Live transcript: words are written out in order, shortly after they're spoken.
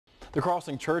The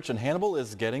Crossing Church in Hannibal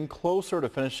is getting closer to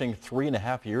finishing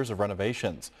 3.5 years of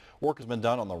renovations. Work has been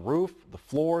done on the roof, the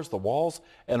floors, the walls,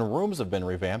 and rooms have been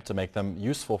revamped to make them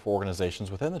useful for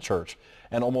organizations within the church.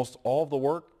 And almost all of the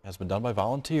work has been done by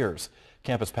volunteers.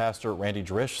 Campus pastor Randy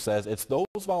Drish says it's those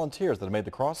volunteers that have made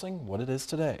the Crossing what it is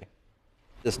today.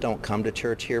 Just don't come to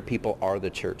church here. People are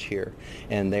the church here,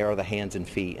 and they are the hands and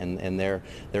feet, and they're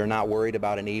not worried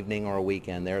about an evening or a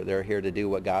weekend. They're here to do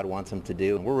what God wants them to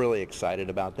do, and we're really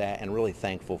excited about that and really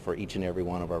thankful for each and every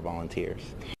one of our volunteers.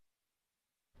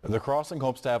 The Crossing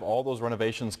hopes to have all those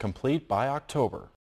renovations complete by October.